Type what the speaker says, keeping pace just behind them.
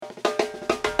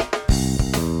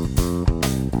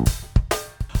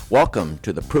Welcome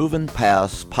to the Proven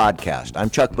Paths Podcast. I'm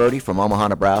Chuck Bode from Omaha,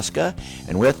 Nebraska,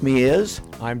 and with me is...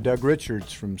 I'm Doug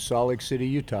Richards from Salt Lake City,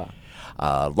 Utah.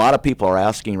 A lot of people are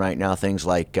asking right now things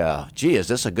like, gee, is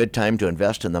this a good time to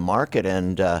invest in the market?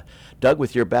 And Doug,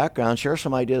 with your background, share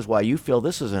some ideas why you feel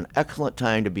this is an excellent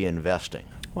time to be investing.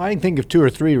 Well, I can think of two or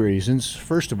three reasons.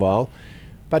 First of all,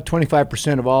 about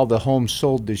 25% of all the homes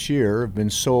sold this year have been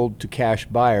sold to cash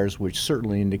buyers, which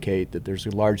certainly indicate that there's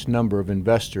a large number of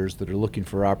investors that are looking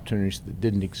for opportunities that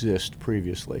didn't exist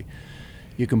previously.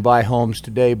 You can buy homes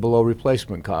today below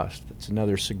replacement cost. That's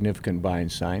another significant buying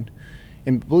sign.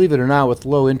 And believe it or not, with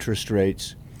low interest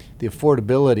rates, the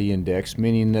affordability index,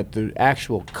 meaning that the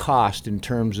actual cost in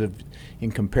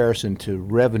comparison to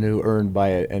revenue earned by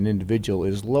an individual,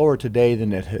 is lower today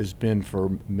than it has been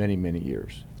for many, many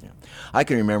years. I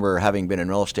can remember, having been in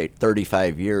real estate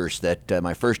 35 years, that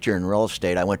my first year in real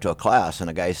estate, I went to a class and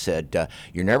a guy said,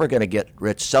 you're never going to get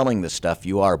rich selling this stuff,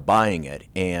 you are buying it.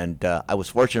 And I was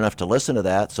fortunate enough to listen to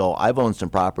that, so I've owned some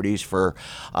properties for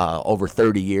over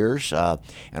 30 years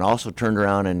and also turned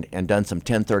around and done some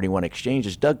 1031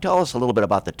 exchanges. Doug, tell us a little bit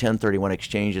about the 1031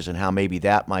 exchanges and how maybe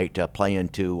that might play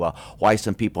into why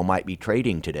some people might be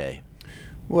trading today.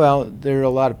 Well, there are a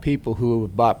lot of people who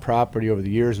have bought property over the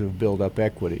years who have built up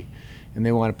equity, and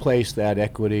they want to place that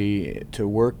equity to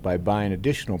work by buying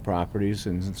additional properties,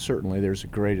 and certainly there's a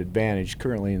great advantage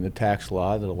currently in the tax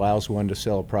law that allows one to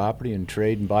sell a property and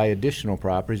trade and buy additional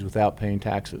properties without paying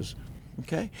taxes.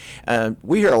 Okay.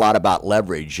 We hear a lot about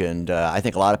leverage, and I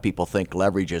think a lot of people think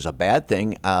leverage is a bad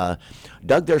thing.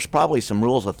 Doug, there's probably some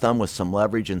rules of thumb with some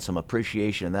leverage and some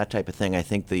appreciation and that type of thing I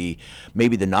think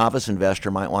maybe the novice investor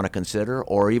might want to consider,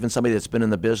 or even somebody that's been in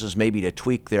the business maybe to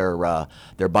tweak their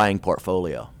buying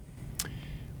portfolio.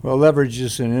 Well, leverage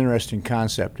is an interesting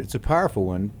concept. It's a powerful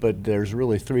one, but there's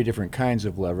really three different kinds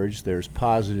of leverage. There's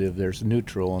positive, there's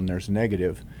neutral, and there's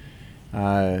negative.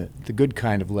 The good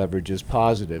kind of leverage is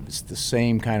positive. It's the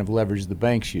same kind of leverage the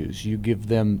banks use. You give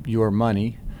them your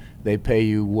money, they pay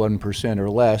you 1% or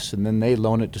less, and then they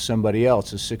loan it to somebody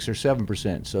else at 6 or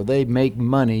 7%. So they make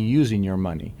money using your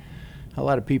money. A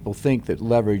lot of people think that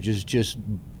leverage is just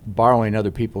borrowing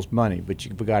other people's money, but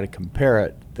you've got to compare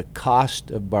it, the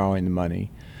cost of borrowing the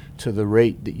money, to the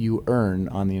rate that you earn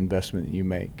on the investment that you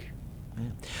make.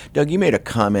 Doug, you made a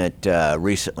comment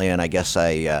recently, and I guess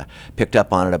I picked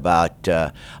up on it about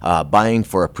buying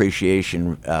for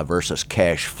appreciation versus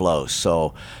cash flow.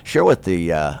 So share with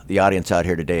the audience out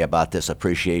here today about this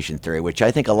appreciation theory, which I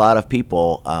think a lot of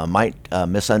people might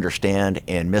misunderstand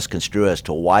and misconstrue as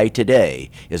to why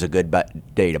today is a good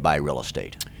day to buy real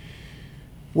estate.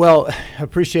 Well,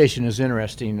 appreciation is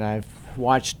interesting. I've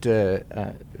watched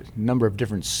a number of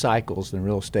different cycles in the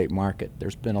real estate market.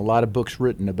 There's been a lot of books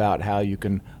written about how you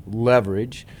can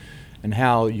leverage and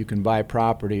how you can buy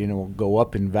property and it will go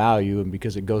up in value, and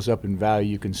because it goes up in value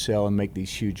you can sell and make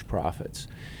these huge profits.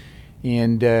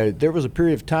 And there was a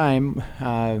period of time,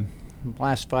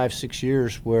 last 5-6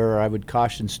 years, where I would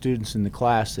caution students in the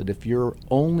class that if your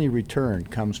only return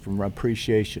comes from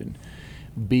appreciation,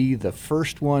 be the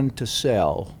first one to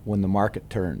sell when the market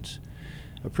turns.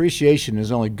 Appreciation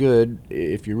is only good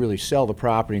if you really sell the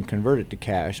property and convert it to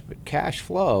cash, but cash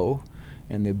flow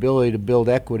and the ability to build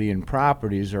equity in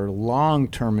properties are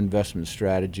long-term investment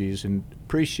strategies, and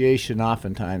appreciation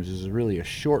oftentimes is really a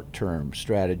short-term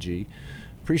strategy.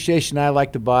 Appreciation I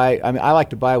like to buy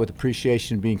with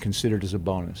appreciation being considered as a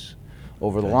bonus.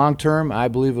 Over the long term, I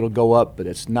believe it'll go up, but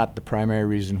it's not the primary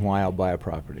reason why I'll buy a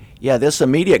property. Yeah, this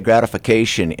immediate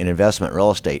gratification in investment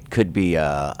real estate could be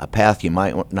a path you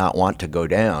might not want to go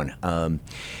down.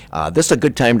 This is a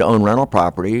good time to own rental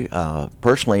property.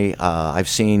 Personally, I've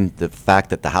seen the fact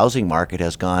that the housing market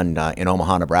has gone in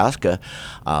Omaha, Nebraska,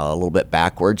 a little bit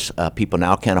backwards. People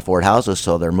now can't afford houses,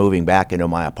 so they're moving back into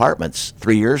my apartments.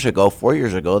 4 years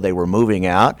ago, they were moving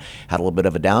out, had a little bit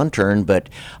of a downturn, but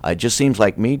it just seems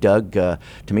like Doug,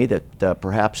 to me that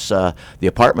perhaps the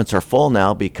apartments are full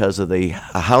now because of the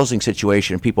housing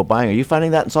situation and people buying. Are you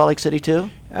finding that in Salt Lake City too?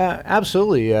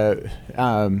 Absolutely.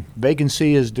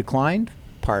 Vacancy has declined.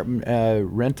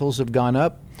 Rentals have gone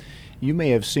up. You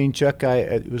may have seen, Chuck,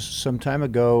 it was some time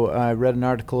ago, I read an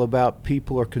article about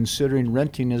people are considering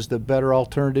renting as the better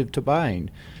alternative to buying.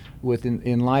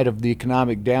 In light of the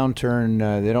economic downturn,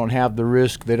 they don't have the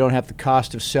risk, they don't have the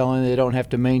cost of selling, they don't have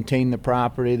to maintain the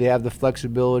property, they have the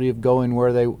flexibility of going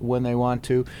when they want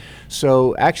to.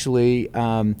 So actually,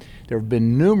 there have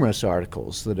been numerous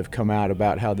articles that have come out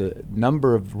about how the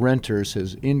number of renters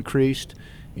has increased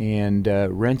and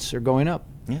rents are going up.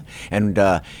 Yeah.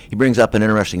 And he brings up an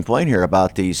interesting point here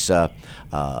about these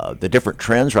the different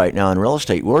trends right now in real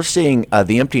estate. We're seeing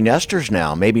the empty nesters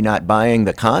now, maybe not buying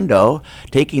the condo,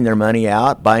 taking their money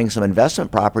out, buying some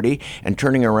investment property, and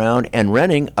turning around and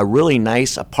renting a really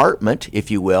nice apartment,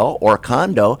 if you will, or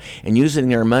condo, and using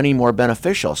their money more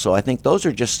beneficial. So I think those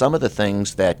are just some of the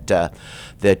things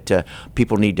that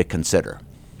people need to consider.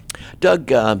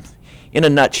 Doug, in a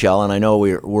nutshell, and I know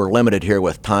we're limited here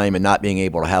with time and not being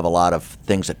able to have a lot of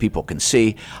things that people can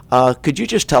see, could you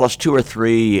just tell us 2 or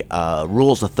 3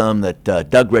 rules of thumb that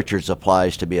Doug Richards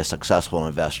applies to be a successful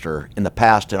investor in the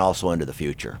past and also into the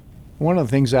future? One of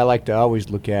the things I like to always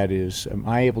look at is, am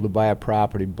I able to buy a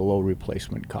property below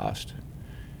replacement cost?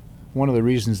 One of the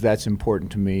reasons that's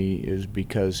important to me is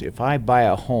because if I buy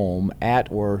a home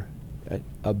at or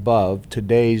above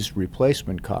today's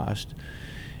replacement cost,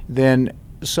 then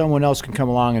someone else can come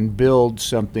along and build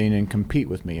something and compete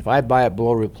with me. If I buy it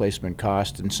below replacement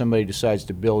cost and somebody decides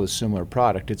to build a similar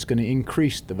product, it's going to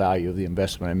increase the value of the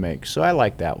investment I make. So I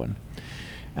like that one.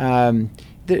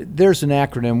 There's an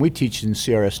acronym we teach in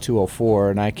CRS 204,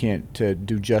 and I can't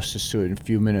do justice to it in a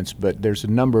few minutes, but there's a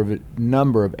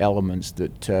number of elements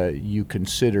that you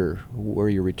consider where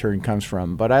your return comes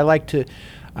from. But I like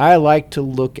to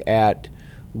look at,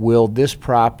 will this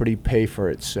property pay for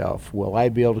itself? Will I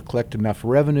be able to collect enough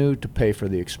revenue to pay for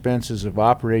the expenses of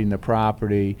operating the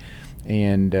property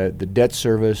and the debt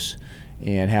service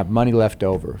and have money left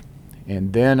over?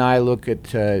 And then I look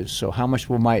at, so how much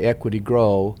will my equity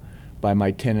grow by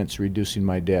my tenants reducing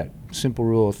my debt? Simple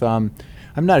rule of thumb,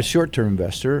 I'm not a short-term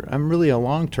investor, I'm really a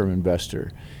long-term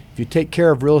investor. If you take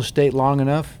care of real estate long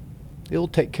enough, it'll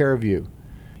take care of you.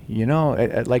 You know,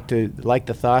 I'd like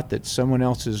the thought that someone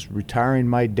else is retiring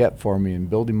my debt for me and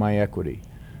building my equity.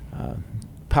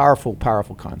 Powerful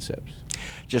concepts.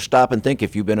 Just stop and think,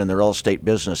 if you've been in the real estate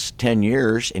business 10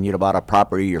 years and you'd have bought a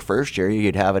property your first year,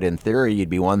 you'd have it in theory, you'd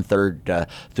be 1/3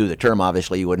 through the term.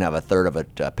 Obviously, you wouldn't have 1/3 of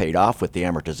it paid off with the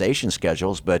amortization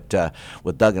schedules, but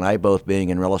with Doug and I both being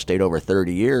in real estate over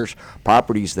 30 years,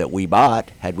 properties that we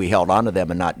bought, had we held on to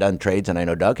them and not done trades, and I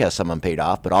know Doug has some of them paid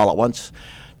off, but all at once,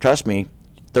 trust me,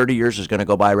 30 years is going to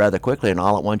go by rather quickly, and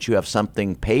all at once you have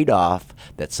something paid off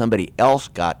that somebody else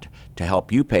got to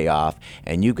help you pay off,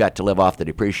 and you got to live off the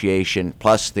depreciation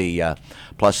plus the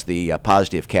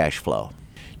positive cash flow.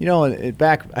 You know,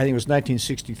 back, I think it was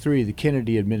 1963, the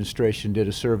Kennedy administration did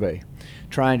a survey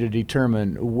trying to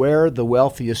determine where the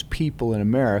wealthiest people in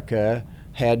America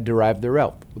had derived their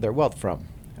wealth from.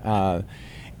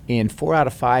 And 4 out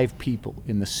of 5 people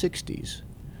in the 60s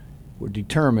were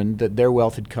determined that their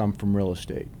wealth had come from real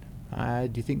estate.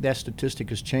 Do you think that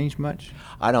statistic has changed much?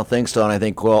 I don't think so, and I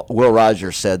think Will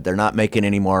Rogers said they're not making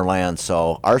any more land.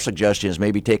 So our suggestion is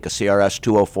maybe take a CRS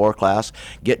 204 class,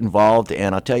 get involved,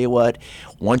 and I'll tell you what,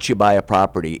 once you buy a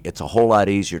property, it's a whole lot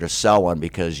easier to sell one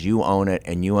because you own it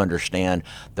and you understand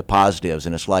the positives.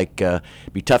 And it's like, it'd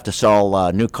be tough to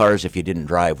sell new cars if you didn't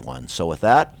drive one. So with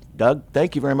that, Doug,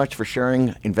 thank you very much for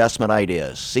sharing investment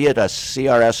ideas. See you at a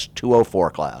CRS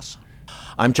 204 class.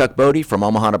 I'm Chuck Bode from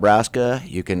Omaha, Nebraska.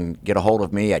 You can get a hold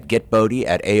of me at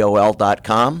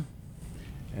getbode@aol.com.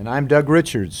 And I'm Doug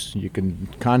Richards. You can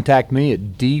contact me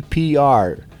at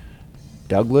DPR,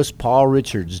 Douglas Paul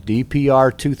Richards,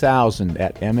 DPR2000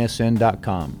 at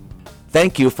msn.com.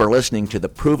 Thank you for listening to the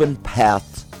Proven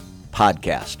Paths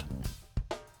podcast.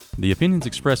 The opinions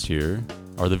expressed here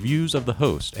are the views of the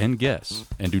host and guests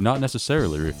and do not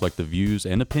necessarily reflect the views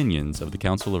and opinions of the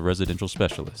Council of Residential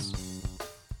Specialists.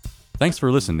 Thanks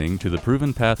for listening to the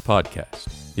Proven Path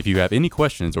podcast. If you have any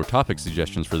questions or topic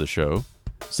suggestions for the show,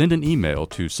 send an email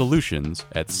to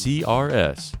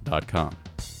solutions@crs.com.